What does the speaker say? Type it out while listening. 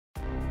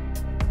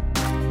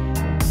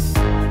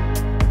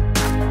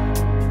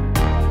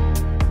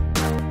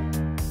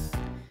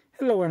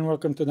Hello and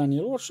welcome to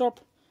Daniel Workshop.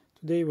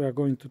 Today we are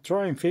going to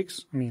try and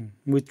fix,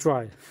 we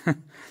try.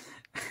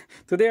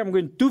 Today I'm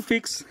going to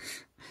fix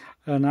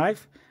a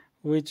knife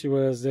which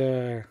was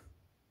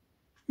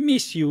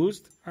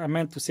misused. I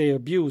meant to say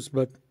abused,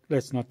 but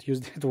let's not use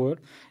that word.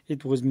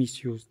 It was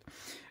misused.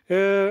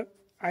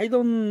 I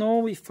don't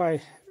know if I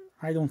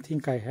don't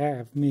think I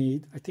have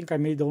made. I think I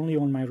made only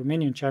on my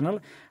Romanian channel.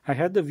 I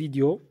had a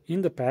video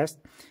in the past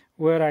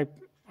where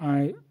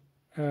I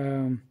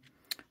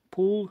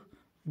pull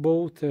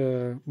both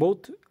the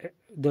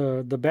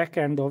back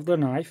end of the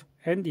knife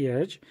and the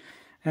edge,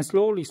 and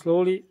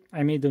slowly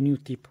I made a new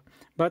tip.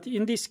 But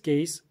in this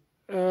case,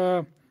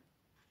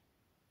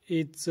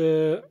 it's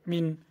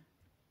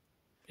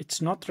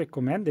not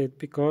recommended,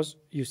 because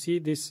you see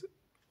this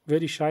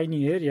very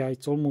shiny area.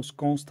 It's almost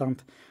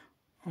constant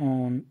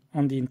on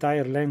the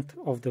entire length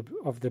of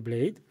the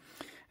blade,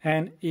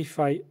 and if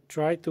I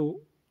try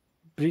to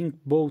bring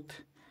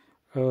both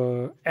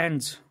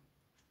ends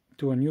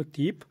to a new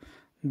tip,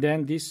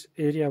 then this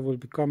area will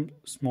become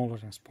smaller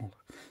and smaller.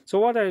 So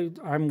what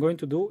I'm going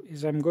to do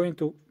is I'm going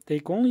to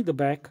take only the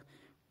back,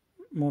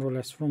 more or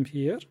less from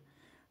here,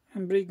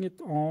 and bring it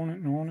on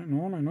and on and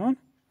on and on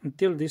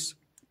until this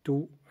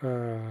two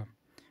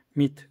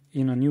meet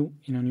in a new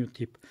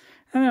tip.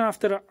 And then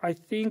after, I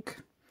think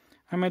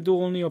I might do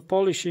only a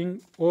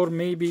polishing, or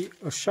maybe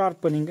a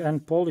sharpening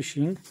and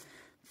polishing,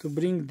 to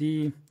bring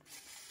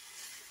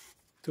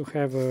to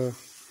have a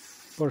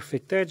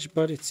perfect edge.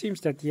 But it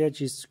seems that the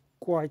edge is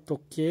quite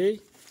okay,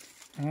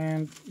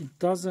 and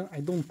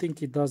I don't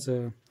think it does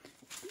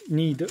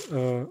need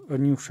a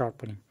new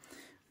sharpening.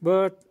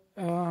 But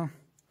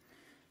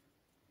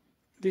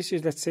this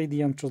is, let's say,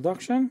 the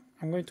introduction.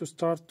 I'm going to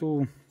start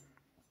to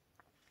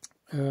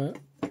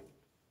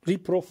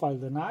reprofile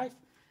the knife,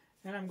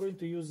 and I'm going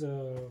to use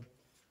a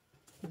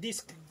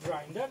disc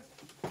grinder,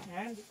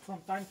 and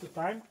from time to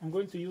time I'm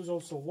going to use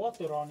also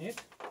water on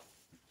it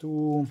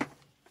to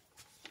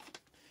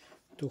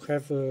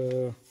have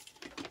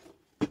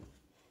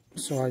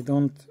so I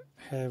don't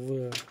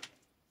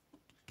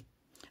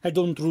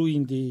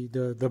ruin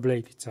the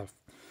blade itself.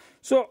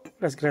 So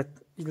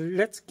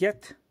let's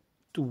get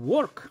to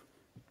work.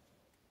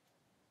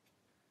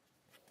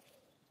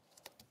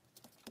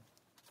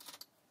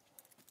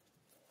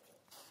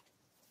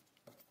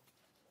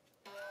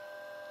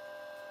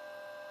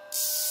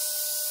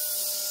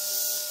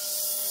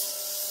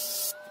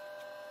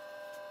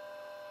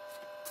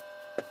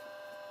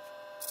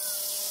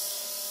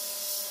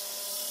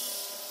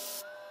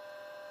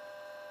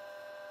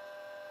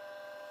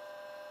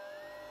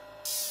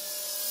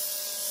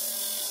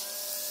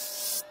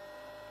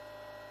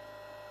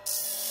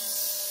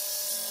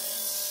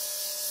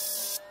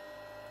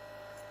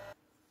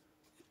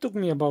 Took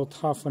me about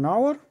half an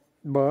hour,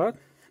 but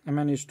I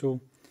managed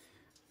to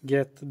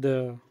get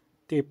a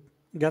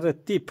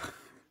tip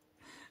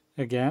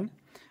again.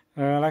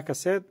 Like I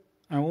said,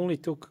 I only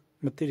took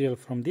material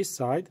from this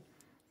side,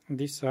 and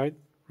this side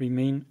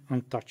remained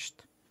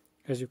untouched.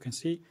 As you can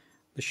see,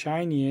 the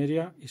shiny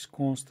area is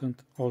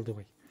constant all the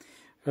way.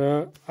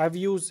 I've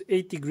used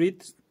 80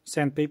 grit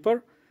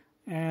sandpaper,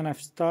 and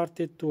I've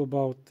started to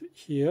about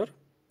here,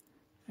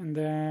 and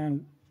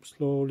then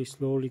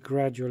slowly,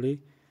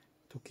 gradually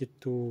took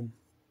it till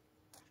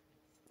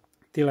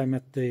I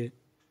met the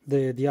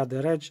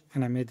other edge,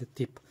 and I made a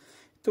tip.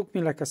 It took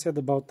me, like I said,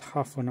 about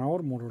half an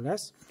hour, more or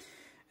less.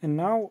 And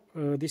now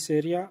this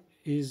area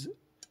is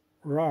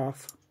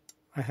rough.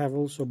 I have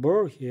also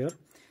burr here,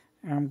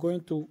 and I'm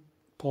going to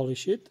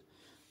polish it,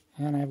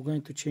 and I'm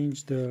going to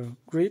change the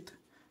grit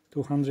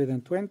to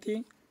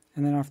 120,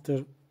 and then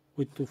after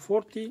with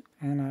 240,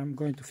 and I'm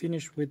going to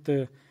finish with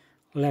the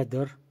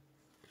leather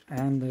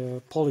and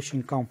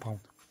polishing compound.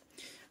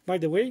 By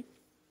the way,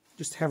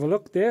 just have a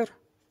look there.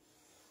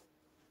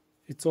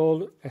 It's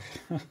all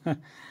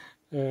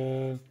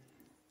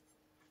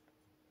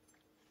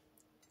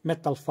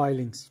metal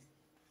filings.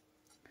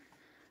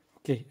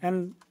 Okay,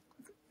 and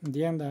in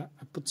the end I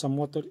put some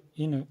water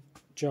in a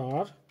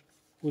jar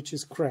which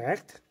is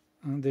cracked.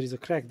 There is a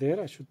crack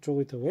there. I should throw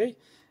it away.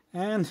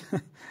 And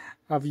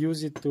I've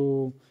used it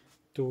to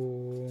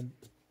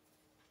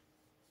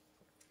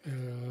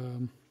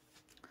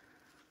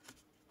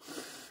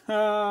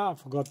I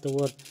forgot the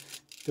word.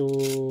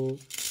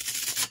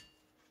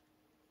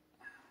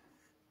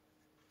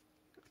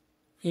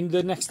 In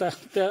the next,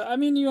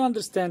 you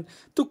understand,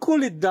 to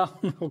cool it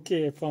down.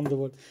 Okay, I found the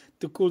word.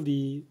 To cool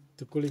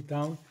it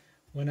down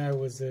when I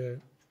was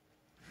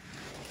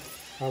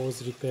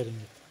repairing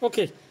it.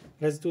 Okay,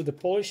 let's do the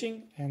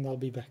polishing, and I'll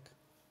be back.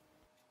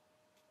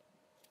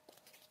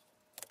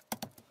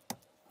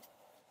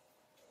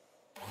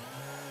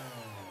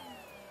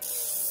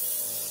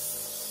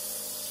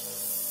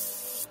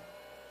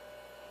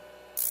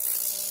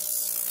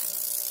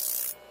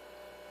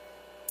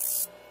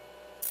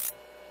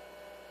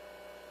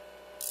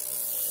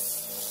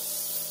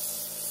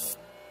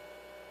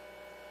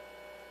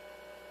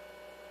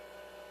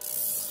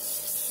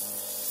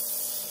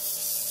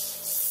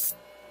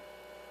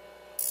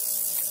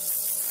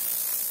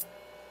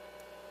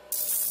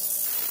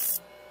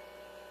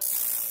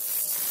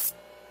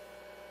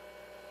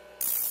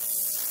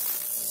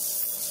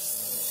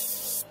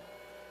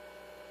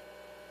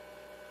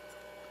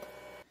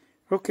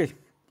 Okay,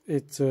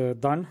 it's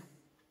done.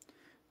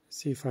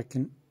 See if I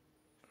can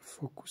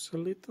focus a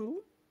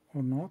little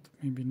or not,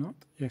 maybe not.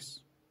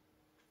 Yes,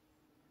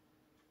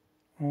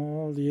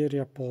 all the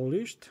area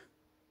polished.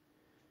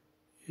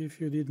 If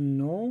you didn't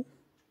know,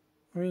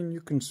 I mean, you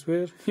could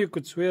swear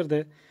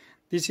that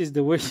this is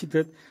the way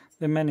that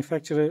the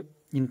manufacturer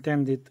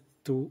intended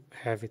to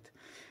have it.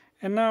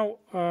 And now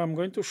I'm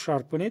going to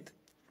sharpen it.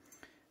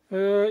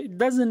 It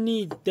doesn't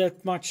need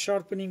that much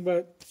sharpening,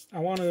 but I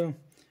want to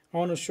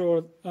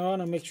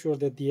make sure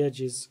that the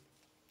edges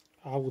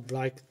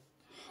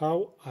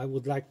how I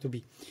would like to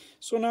be.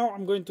 So now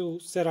I'm going to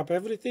set up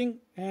everything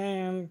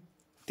and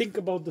think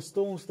about the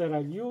stones that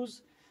I'll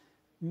use.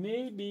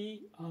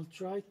 Maybe I'll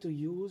try to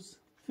use,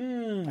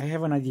 I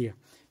have an idea.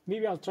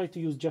 Maybe I'll try to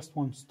use just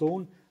one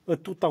stone, a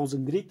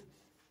 2000 grit,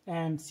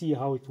 and see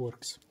how it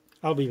works.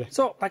 I'll be back.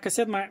 So, like I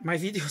said, my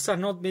videos are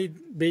not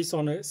made based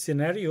on a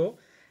scenario.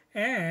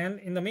 And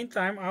in the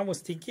meantime, I was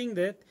thinking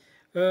that,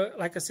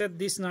 like I said,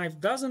 this knife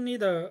doesn't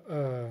need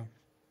a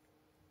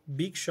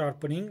big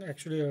sharpening,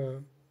 actually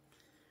a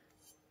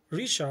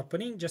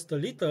resharpening, just a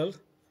little.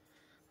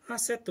 I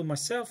said to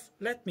myself,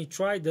 let me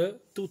try the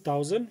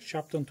 2000,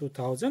 Shapton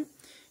 2000.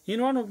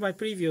 In one of my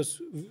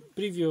previous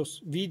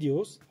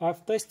videos,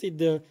 I've tested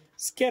the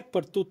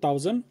Sharper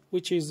 2000,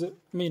 which is, I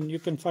mean, you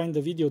can find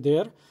the video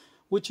there,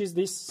 which is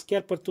this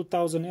Sharper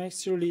 2000,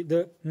 actually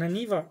the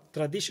Naniva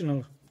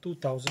traditional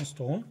 2000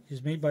 stone,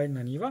 is made by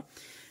Naniva.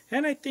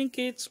 And I think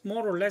it's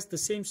more or less the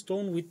same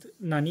stone with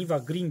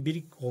Naniva Green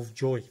Brick of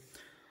Joy.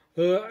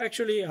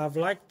 Actually, I've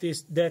liked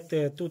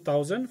that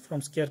 2000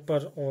 from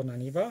Sharper or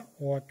Naniva,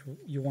 what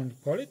you want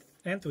to call it.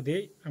 And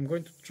today I'm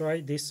going to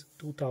try this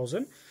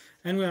 2000.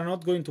 And we are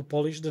not going to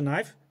polish the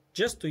knife,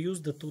 just to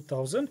use the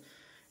 2000.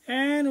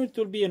 And it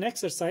will be an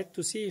exercise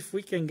to see if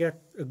we can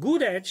get a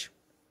good edge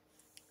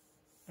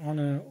on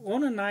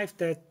a knife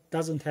that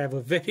doesn't have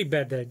a very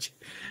bad edge.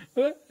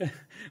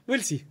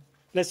 We'll see.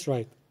 Let's try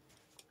it.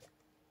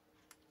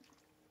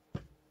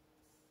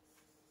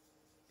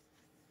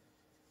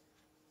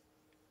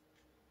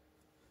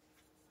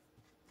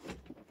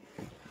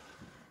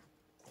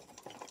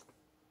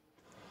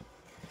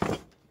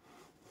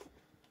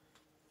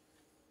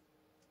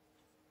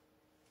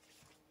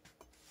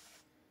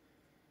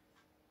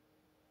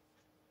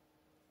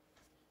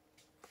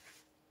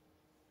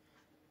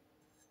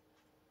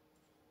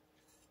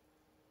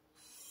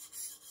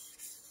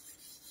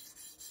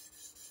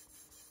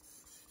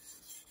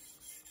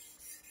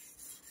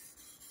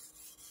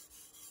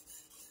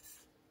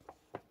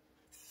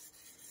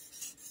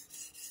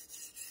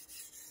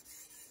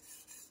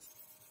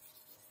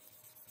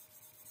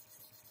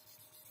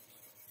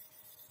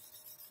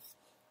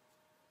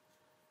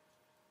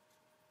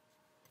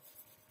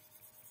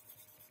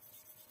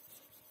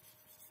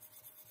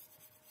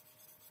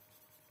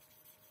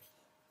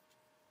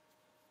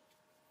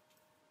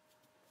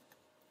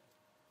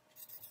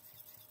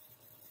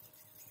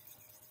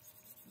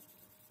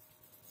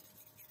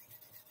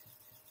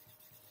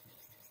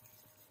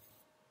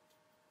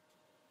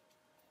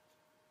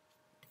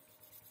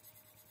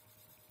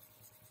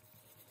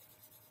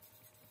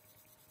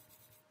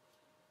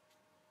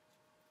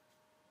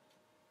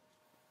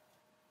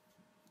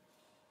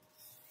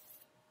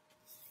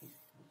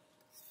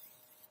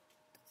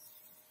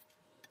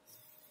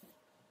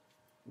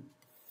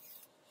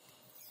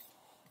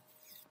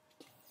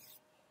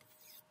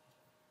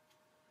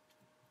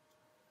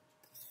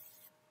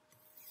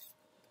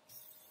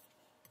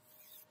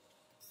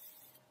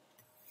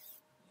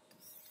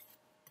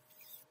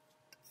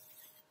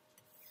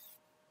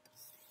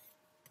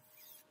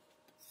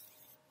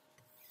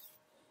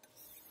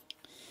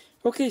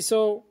 Okay,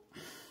 so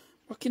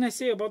what can I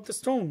say about the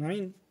stone? I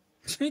mean,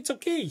 it's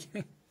okay.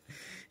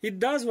 It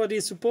does what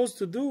it's supposed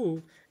to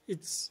do.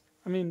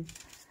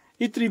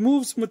 It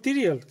removes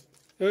material.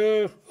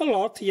 A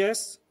lot,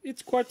 yes.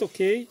 It's quite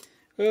okay.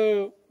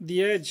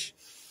 The edge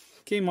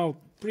came out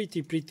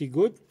pretty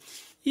good.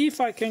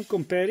 If I can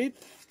compare it,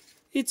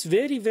 it's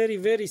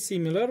very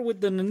similar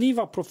with the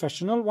Naniva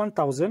Professional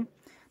 1000,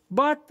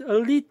 but a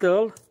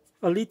little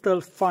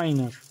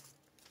finer.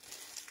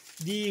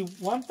 The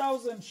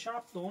 1000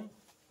 Shapton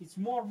is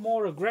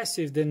more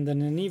aggressive than the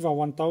Naniva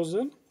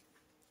 1000,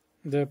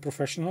 the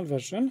professional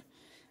version,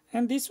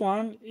 and this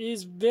one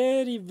is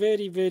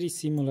very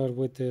similar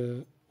with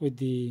the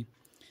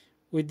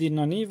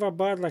Naniva,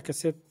 but like I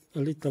said, a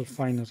little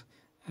finer.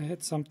 I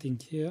had something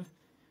here,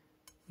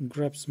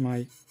 grabs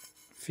my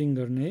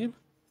fingernail.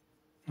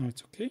 No,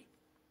 it's okay.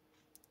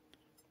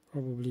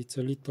 Probably it's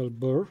a little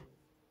burr.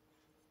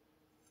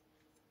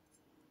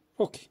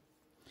 Okay,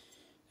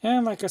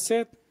 and like I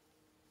said,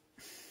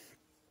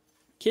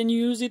 can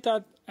you use it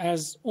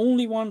as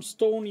only one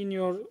stone in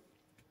your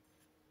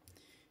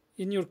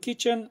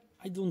kitchen?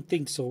 I don't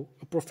think so.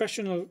 A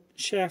professional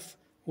chef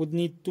would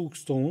need 2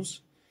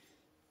 stones,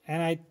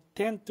 and I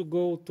tend to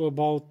go to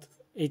about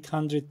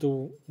 800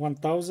 to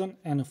 1000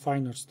 and a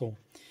finer stone.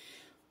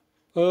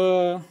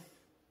 For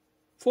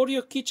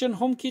your kitchen,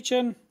 home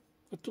kitchen,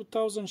 a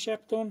 2000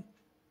 Shapton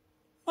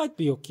might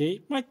be okay,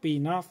 might be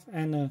enough,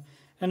 and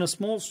and a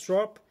small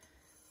strap,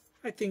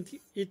 I think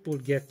it will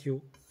get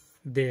you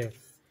there.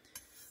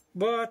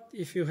 But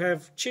if you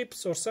have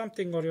chips or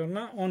something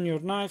on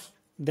your knife,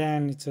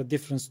 then it's a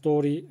different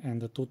story,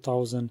 and the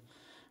 2000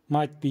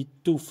 might be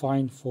too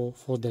fine for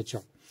that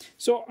job.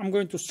 So I'm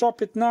going to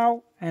strap it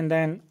now, and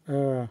then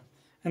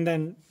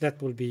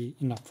that will be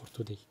enough for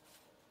today.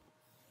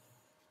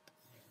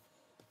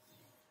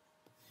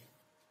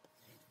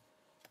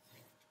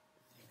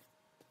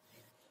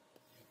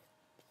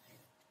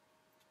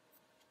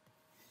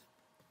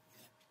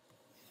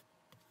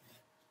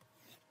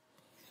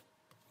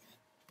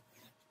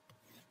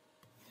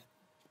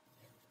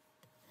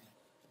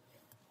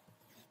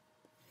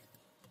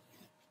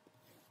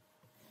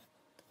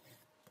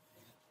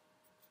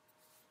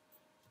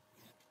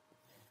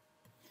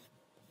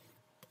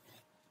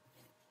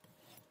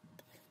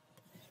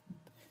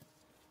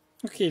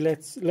 Okay,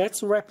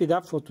 let's wrap it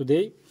up for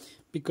today,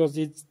 because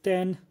it's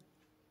 10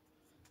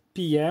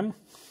 p.m.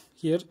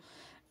 here,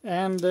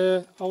 and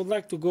I would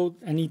like to go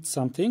and eat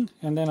something,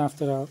 and then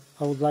after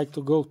I would like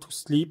to go to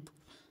sleep.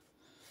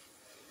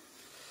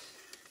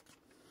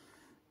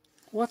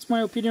 What's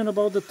my opinion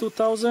about the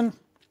 2000?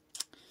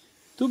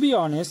 To be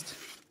honest,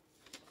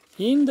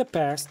 in the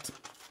past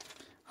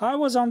I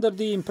was under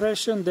the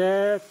impression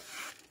that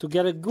to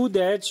get a good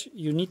edge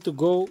you need to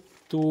go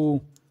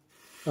to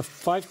a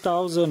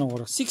 5,000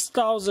 or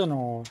 6,000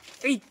 or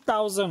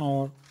 8,000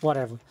 or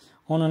whatever.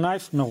 On a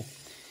knife, no.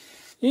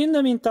 In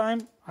the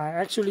meantime, I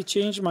actually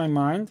changed my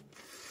mind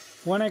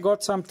when I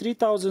got some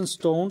 3,000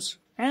 stones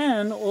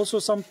and also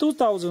some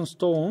 2,000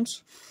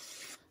 stones,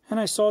 and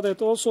I saw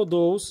that also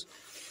those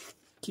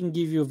can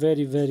give you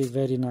very, very,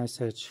 very nice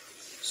edge.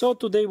 So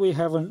today we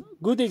have a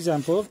good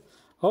example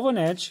of an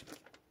edge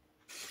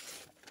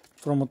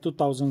from a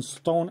 2,000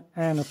 stone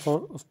and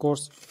of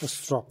course a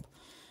strap.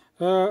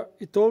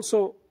 It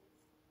also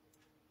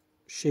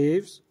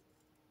shaves.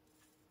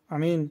 I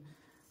mean,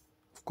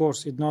 of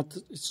course,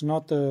 it's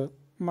not.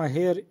 My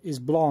hair is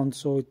blonde,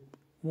 so it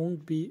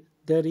won't be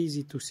that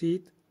easy to see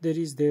it.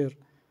 There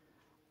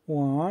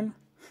one.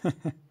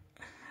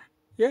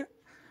 Yeah.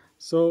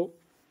 So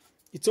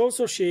it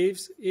also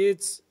shaves.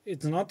 It's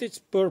not its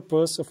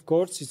purpose, of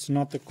course. It's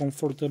not a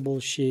comfortable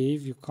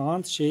shave. You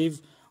can't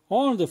shave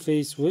on the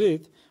face with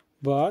it,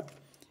 but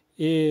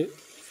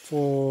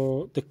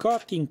for the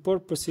cutting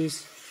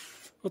purposes,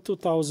 a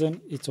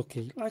 2000, it's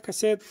okay. Like I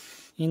said,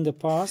 in the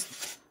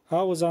past,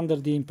 I was under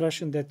the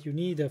impression that you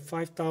need a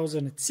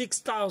 5,000 and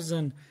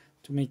 6,000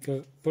 to make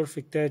a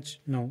perfect edge.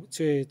 No,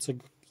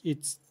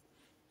 it's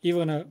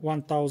even a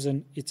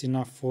 1,000. It's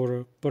enough for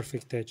a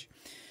perfect edge.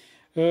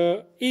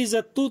 Is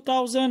a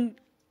 2,000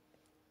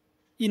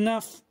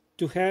 enough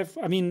to have?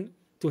 I mean,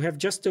 to have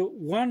just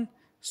one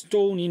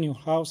stone in your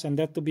house and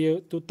that to be a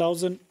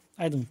 2,000?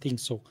 I don't think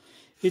so.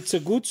 It's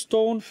a good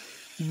stone,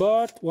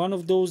 but one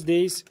of those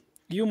days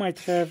you might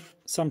have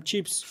some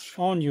chips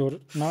on your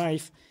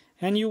knife,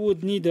 and you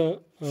would need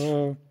to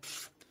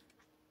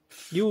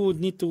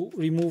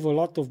remove a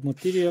lot of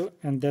material,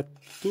 and that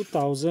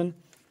 2000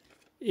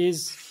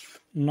 is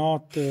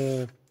not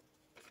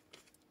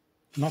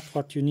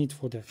what you need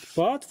for that.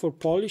 But for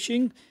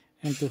polishing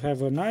and to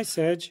have a nice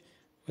edge,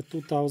 a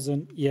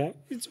 2000, yeah,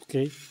 it's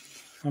okay.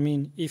 I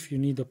mean, if you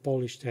need a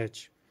polished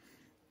edge.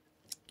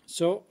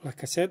 So,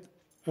 like I said,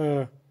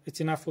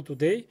 it's enough for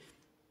today.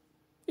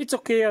 It's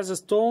okay as a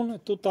stone,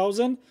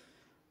 2000.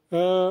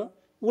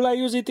 Will I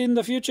use it in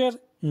the future?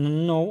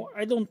 No,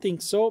 I don't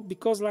think so,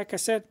 because like I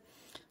said,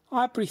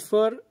 I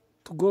prefer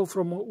to go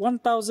from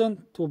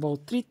 1,000 to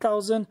about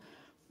 3,000,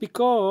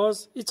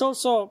 because it's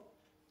also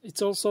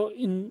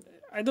in.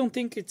 I don't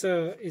think it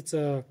will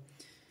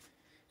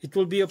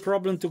be a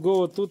problem to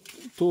go to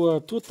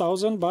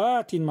 2,000,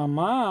 but in my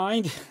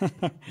mind,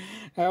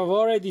 I've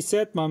already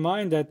set my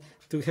mind that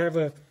to have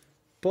a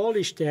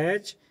polished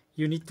edge,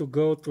 you need to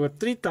go to a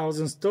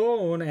 3,000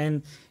 stone,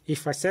 and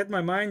if I set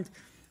my mind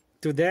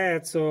to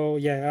that, so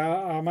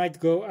yeah, I might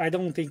go. I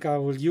don't think I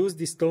will use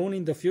this stone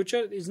in the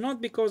future. It's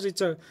not because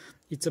it's a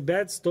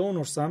bad stone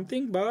or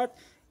something, but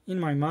in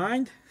my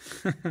mind,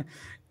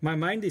 my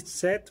mind is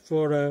set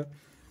for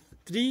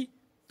 3,000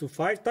 to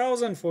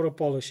 5,000 for a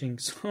polishing.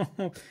 So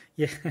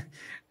yeah,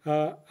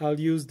 I'll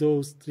use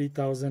those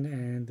 3,000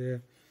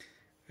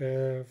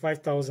 and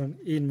 5,000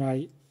 in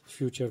my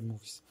future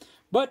movies.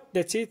 But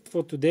that's it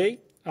for today.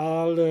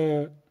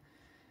 I'll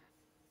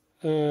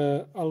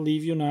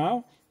leave you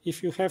now.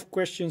 If you have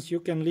questions, you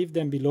can leave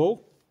them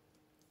below.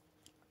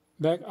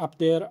 Back up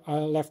there, I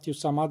left you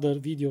some other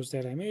videos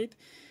that I made,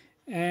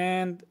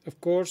 and of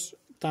course,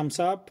 thumbs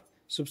up,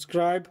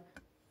 subscribe.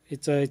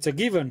 It's a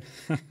given.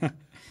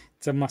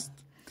 It's a must.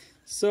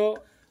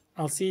 So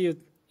I'll see you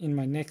in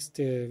my next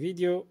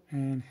video,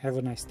 and have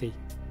a nice day.